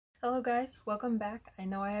Hello guys, welcome back. I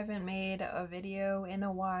know I haven't made a video in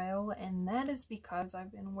a while, and that is because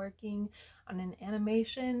I've been working on an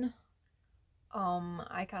animation.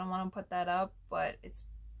 I kind of want to put that up, but it's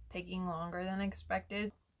taking longer than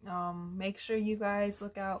expected. Make sure you guys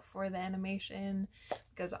look out for the animation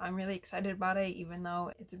because I'm really excited about it, even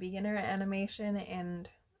though it's a beginner animation and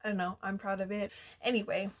I don't know, I'm proud of it.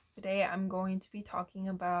 Anyway, today I'm going to be talking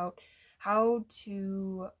about how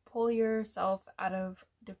to pull yourself out of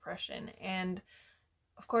depression. And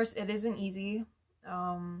of course, it isn't easy.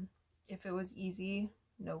 If it was easy,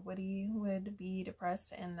 nobody would be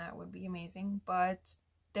depressed, and that would be amazing. But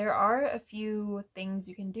there are a few things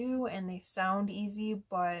you can do, and they sound easy,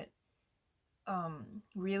 but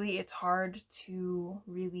really it's hard to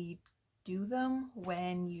really do them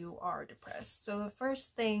when you are depressed. So the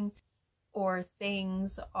first thing or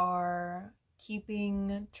things are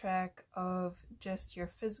keeping track of just your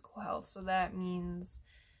physical health. So that means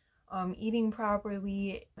eating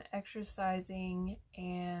properly, exercising,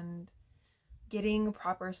 and getting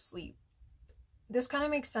proper sleep. This kind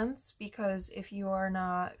of makes sense because if you are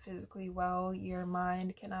not physically well, your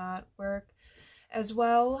mind cannot work as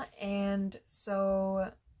well, and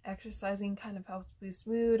so exercising kind of helps boost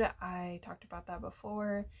mood. I talked about that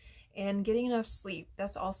before. And getting enough sleep,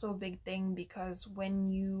 that's also a big thing, because when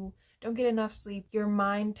you don't get enough sleep, your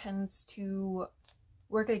mind tends to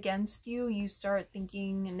work against you. You start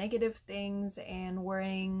thinking negative things and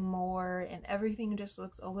worrying more, and everything just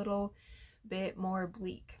looks a little bit more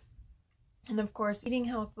bleak. And of course, eating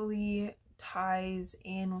healthily ties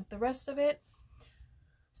in with the rest of it.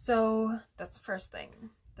 So that's the first thing.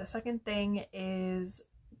 The second thing is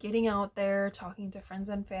getting out there, talking to friends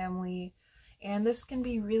and family. And this can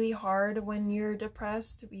be really hard when you're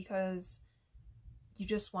depressed because you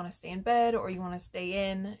just want to stay in bed or you want to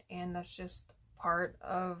stay in, and that's just part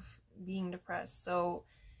of being depressed. So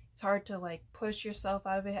it's hard to like push yourself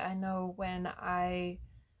out of it. I know when I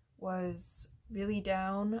was really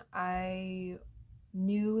down, I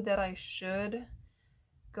knew that I should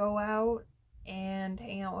go out and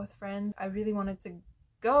hang out with friends. I really wanted to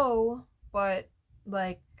go, but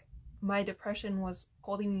like my depression was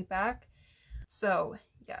holding me back. So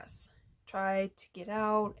yes, try to get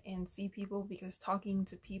out and see people, because talking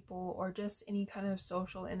to people or just any kind of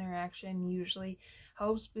social interaction usually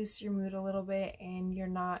helps boost your mood a little bit and you're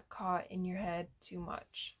not caught in your head too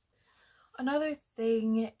much. Another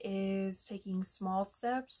thing is taking small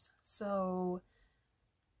steps. So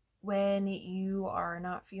when you are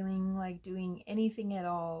not feeling like doing anything at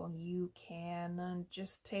all, you can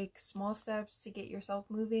just take small steps to get yourself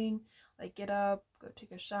moving, like get up, go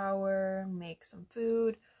take a shower, make some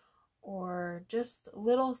food, or just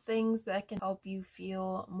little things that can help you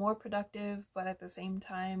feel more productive, but at the same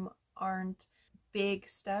time aren't big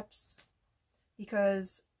steps,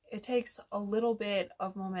 because it takes a little bit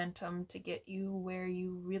of momentum to get you where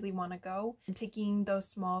you really want to go, and taking those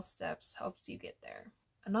small steps helps you get there.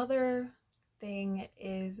 Another thing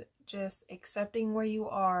is just accepting where you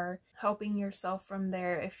are, helping yourself from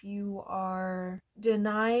there. If you are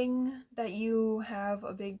denying that you have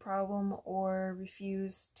a big problem or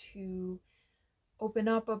refuse to open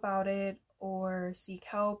up about it or seek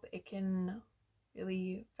help, it can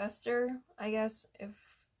really fester, I guess, if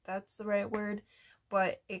that's the right word,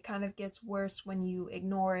 but it kind of gets worse when you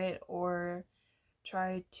ignore it or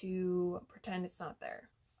try to pretend it's not there.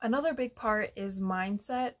 Another big part is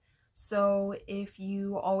mindset. So if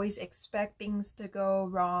you always expect things to go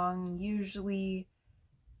wrong, usually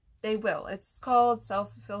they will. It's called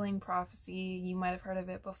self-fulfilling prophecy. You might have heard of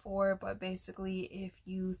it before, but basically if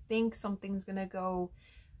you think something's gonna go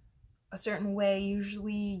a certain way,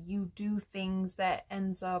 usually you do things that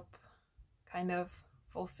ends up kind of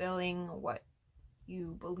fulfilling what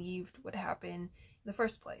you believed would happen in the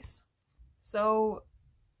first place. So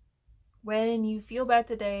when you feel bad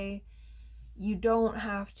today, you don't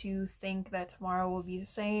have to think that tomorrow will be the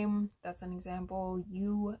same. That's an example.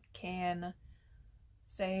 You can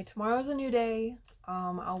say, tomorrow's a new day.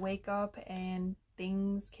 I'll wake up and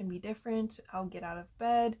things can be different. I'll get out of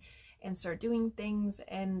bed and start doing things,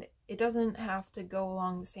 and it doesn't have to go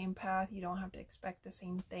along the same path. You don't have to expect the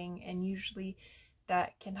same thing, and usually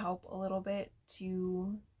that can help a little bit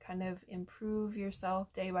to kind of improve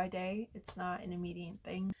yourself day by day. It's not an immediate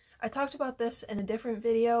thing. I talked about this in a different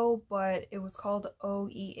video, but it was called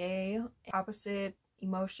OEA, opposite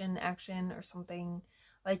emotion action or something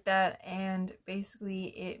like that, and basically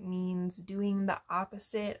it means doing the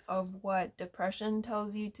opposite of what depression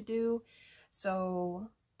tells you to do. So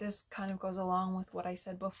this kind of goes along with what I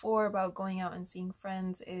said before about going out and seeing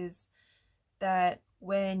friends, is that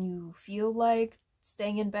when you feel like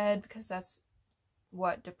staying in bed, because that's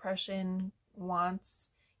what depression wants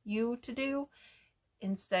you to do.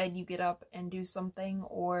 Instead, you get up and do something,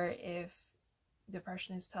 or if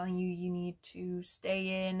depression is telling you you need to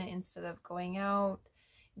stay in instead of going out,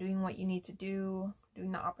 doing what you need to do,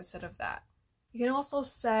 doing the opposite of that. You can also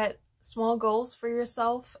set small goals for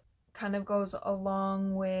yourself. Kind of goes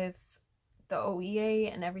along with the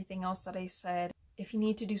OEA and everything else that I said. If you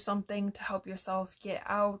need to do something to help yourself get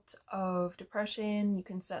out of depression, you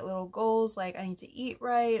can set little goals like I need to eat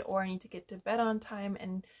right, or I need to get to bed on time.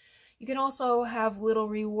 And you can also have little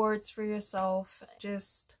rewards for yourself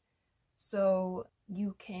just so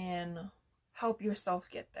you can help yourself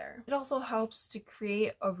get there. It also helps to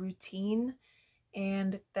create a routine,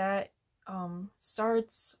 and that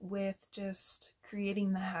starts with just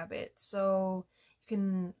creating the habit. So you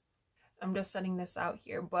can, I'm just setting this out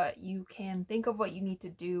here, but you can think of what you need to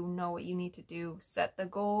do, know what you need to do, set the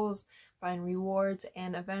goals, find rewards,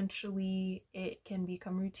 and eventually it can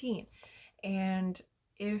become routine. And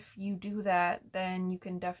if you do that, then you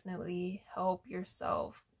can definitely help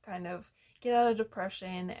yourself kind of get out of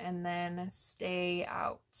depression and then stay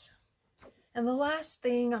out. And the last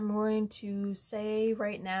thing I'm going to say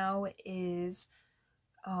right now is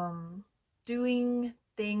doing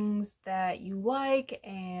things that you like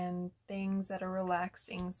and things that are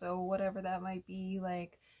relaxing. So whatever that might be,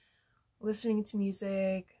 like listening to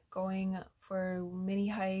music, going for mini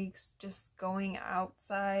hikes, just going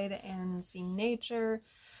outside and seeing nature,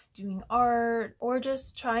 doing art, or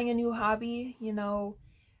just trying a new hobby. You know,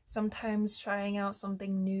 sometimes trying out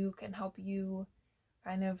something new can help you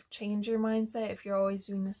kind of change your mindset. If you're always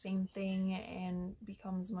doing the same thing and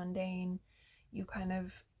becomes mundane, you kind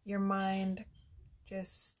of, your mind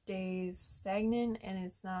just stays stagnant and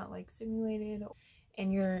it's not like stimulated,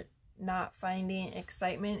 and you're not finding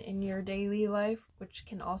excitement in your daily life, which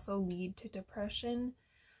can also lead to depression.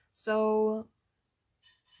 So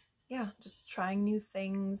yeah, just trying new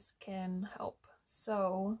things can help.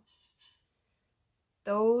 So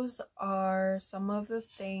those are some of the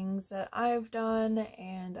things that I've done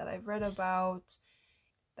and that I've read about.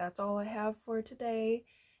 That's all I have for today,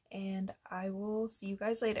 and I will see you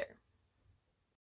guys later.